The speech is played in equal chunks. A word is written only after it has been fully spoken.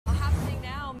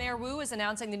Mayor Wu is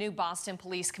announcing the new Boston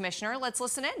Police Commissioner. Let's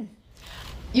listen in.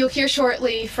 You'll hear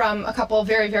shortly from a couple of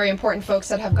very, very important folks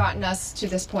that have gotten us to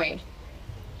this point.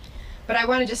 But I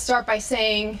want to just start by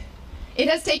saying it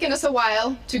has taken us a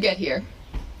while to get here.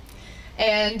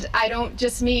 And I don't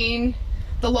just mean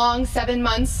the long 7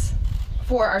 months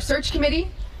for our search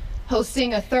committee,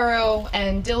 hosting a thorough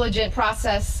and diligent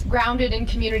process grounded in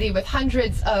community with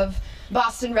hundreds of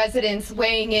Boston residents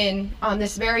weighing in on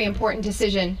this very important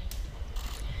decision.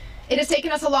 It has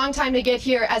taken us a long time to get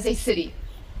here as a city,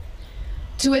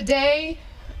 to a day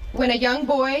when a young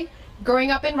boy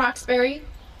growing up in Roxbury,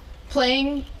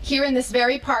 playing here in this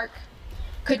very park,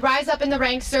 could rise up in the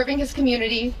ranks serving his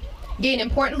community, gain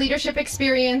important leadership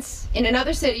experience in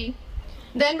another city,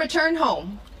 then return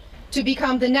home to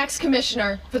become the next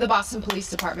commissioner for the Boston Police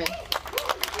Department.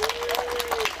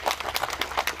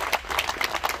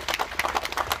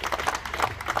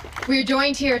 We're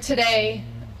joined here today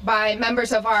by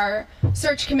members of our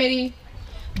search committee,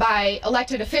 by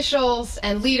elected officials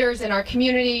and leaders in our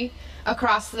community,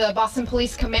 across the Boston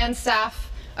Police Command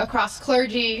staff, across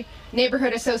clergy,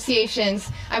 neighborhood associations.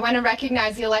 I want to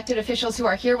recognize the elected officials who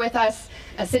are here with us.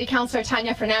 City Councilor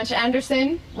Tanya Fernandes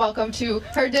Anderson, welcome to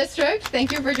her district.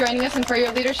 Thank you for joining us and for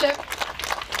your leadership.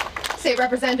 State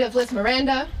Representative Liz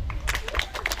Miranda,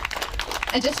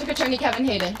 and District Attorney Kevin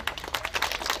Hayden.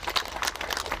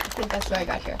 I think that's what I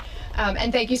got here.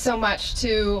 And thank you so much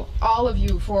to all of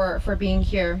you for being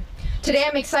here. Today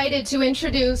I'm excited to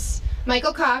introduce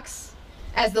Michael Cox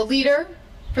as the leader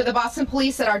for the Boston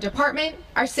Police that our department,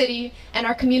 our city, and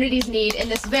our communities need in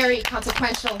this very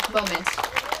consequential moment.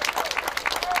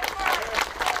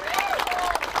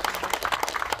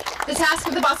 The task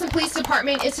of the Boston Police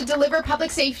Department is to deliver public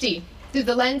safety through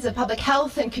the lens of public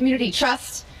health and community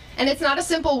trust, and it's not a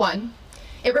simple one.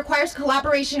 It requires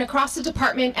collaboration across the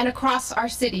department and across our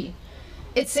city.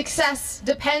 Its success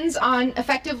depends on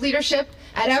effective leadership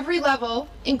at every level,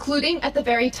 including at the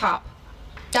very top.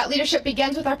 That leadership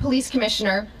begins with our police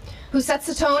commissioner, who sets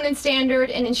the tone and standard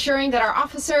in ensuring that our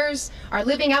officers are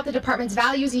living out the department's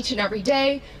values each and every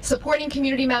day, supporting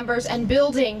community members, and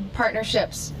building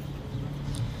partnerships.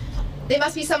 They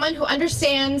must be someone who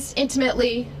understands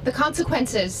intimately the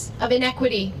consequences of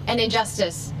inequity and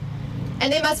injustice.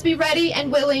 And they must be ready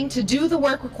and willing to do the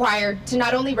work required to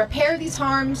not only repair these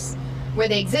harms where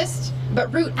they exist,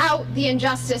 but root out the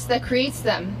injustice that creates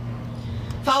them.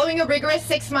 Following a rigorous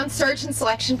 6-month search and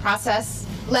selection process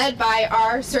led by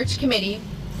our search committee,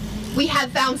 we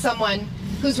have found someone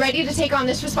who's ready to take on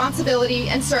this responsibility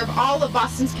and serve all of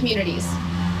Boston's communities.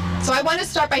 So I want to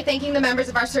start by thanking the members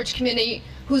of our search committee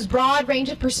whose broad range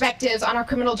of perspectives on our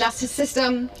criminal justice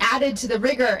system added to the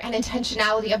rigor and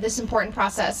intentionality of this important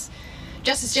process.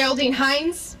 Justice Geraldine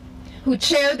Hines, who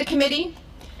chaired the committee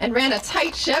and ran a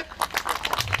tight ship,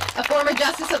 a former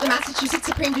justice of the Massachusetts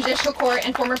Supreme Judicial Court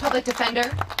and former public defender.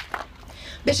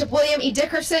 Bishop William E.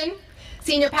 Dickerson,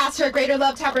 senior pastor at Greater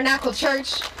Love Tabernacle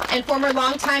Church and former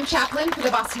longtime chaplain for the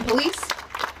Boston Police.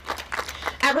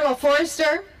 Admiral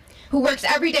Forrester, who works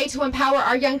every day to empower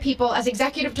our young people as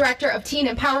executive director of Teen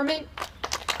Empowerment.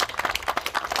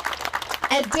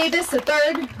 Ed Davis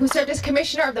III, who served as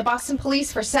commissioner of the Boston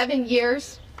Police for 7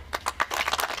 years.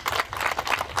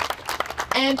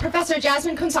 And Professor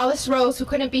Jasmine Gonzalez-Rose, who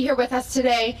couldn't be here with us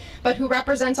today, but who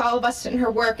represents all of us in her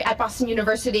work at Boston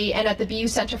University and at the BU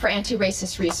Center for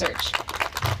Anti-Racist Research.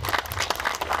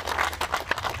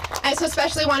 I also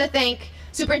especially want to thank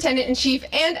Superintendent-in-Chief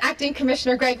and Acting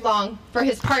Commissioner Greg Long for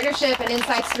his partnership and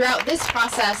insights throughout this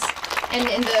process and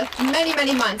in the many,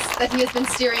 many months that he has been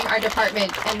steering our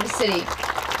department and the city.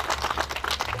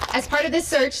 As part of this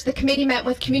search, the committee met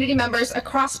with community members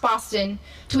across Boston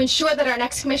to ensure that our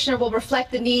next commissioner will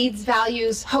reflect the needs,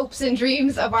 values, hopes, and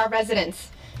dreams of our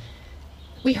residents.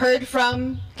 We heard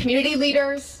from community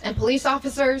leaders and police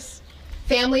officers,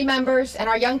 family members, and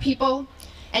our young people,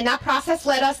 and that process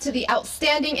led us to the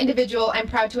outstanding individual I'm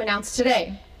proud to announce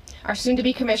today, our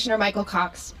soon-to-be Commissioner Michael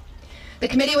Cox. The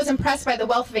committee was impressed by the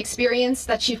wealth of experience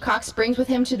that Chief Cox brings with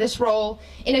him to this role,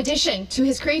 in addition to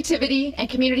his creativity and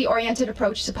community-oriented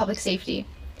approach to public safety.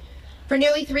 For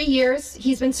nearly 3 years,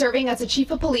 he's been serving as a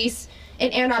chief of police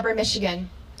in Ann Arbor,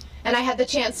 Michigan. And I had the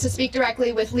chance to speak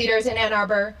directly with leaders in Ann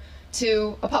Arbor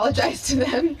to apologize to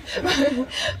them,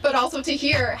 but also to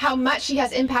hear how much he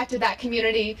has impacted that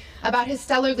community, about his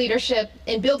stellar leadership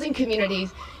in building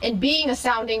communities, in being a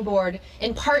sounding board,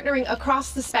 in partnering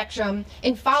across the spectrum,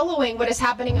 in following what is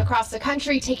happening across the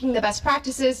country, taking the best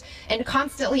practices, and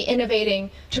constantly innovating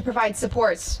to provide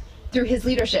supports through his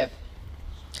leadership.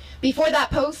 Before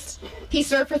that post, he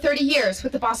served for 30 years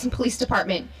with the Boston Police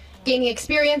Department, gaining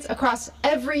experience across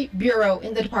every bureau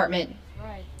in the department.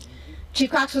 Chief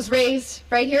Cox was raised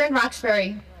right here in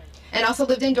Roxbury and also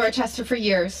lived in Dorchester for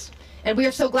years. And we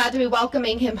are so glad to be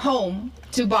welcoming him home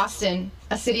to Boston,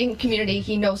 a city and community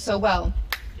he knows so well.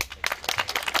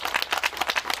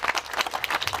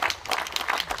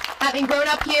 Having grown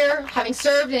up here, having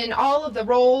served in all of the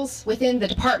roles within the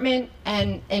department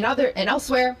and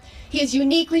elsewhere, he is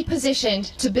uniquely positioned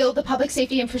to build the public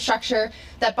safety infrastructure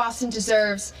that Boston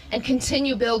deserves and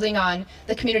continue building on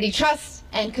the community trust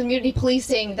and community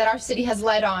policing that our city has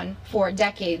led on for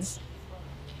decades.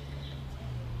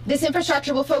 This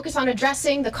infrastructure will focus on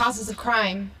addressing the causes of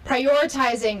crime,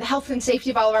 prioritizing the health and safety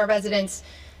of all of our residents,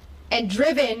 and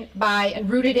driven by and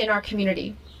rooted in our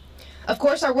community. Of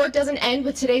course, our work doesn't end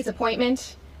with today's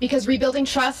appointment, because rebuilding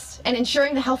trust and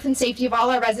ensuring the health and safety of all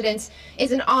our residents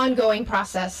is an ongoing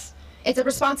process. It's a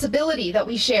responsibility that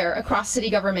we share across city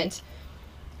government.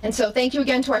 And so thank you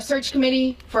again to our search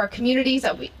committee, for our communities,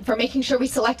 for making sure we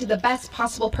selected the best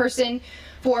possible person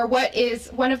for what is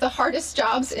one of the hardest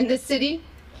jobs in this city.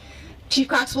 Chief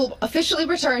Cox will officially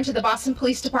return to the Boston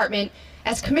Police Department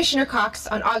as Commissioner Cox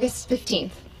on August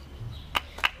 15th.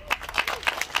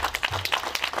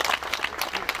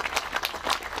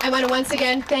 I want to once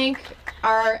again thank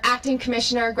our acting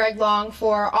commissioner, Greg Long,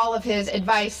 for all of his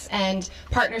advice and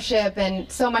partnership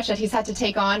and so much that he's had to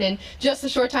take on in just the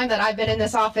short time that I've been in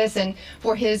this office, and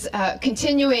for his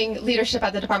continuing leadership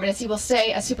at the department as he will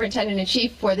stay as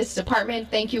superintendent-in-chief for this department.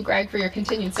 Thank you, Greg, for your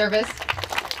continued service.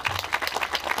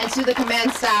 And to the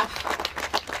command staff.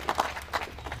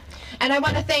 And I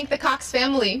want to thank the Cox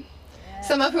family,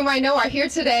 some of whom I know are here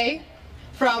today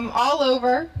from all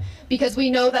over, because we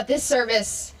know that this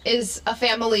service is a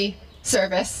family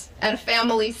service and a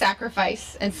family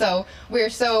sacrifice. And so we're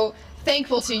so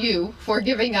thankful to you for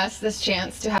giving us this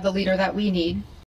chance to have the leader that we need.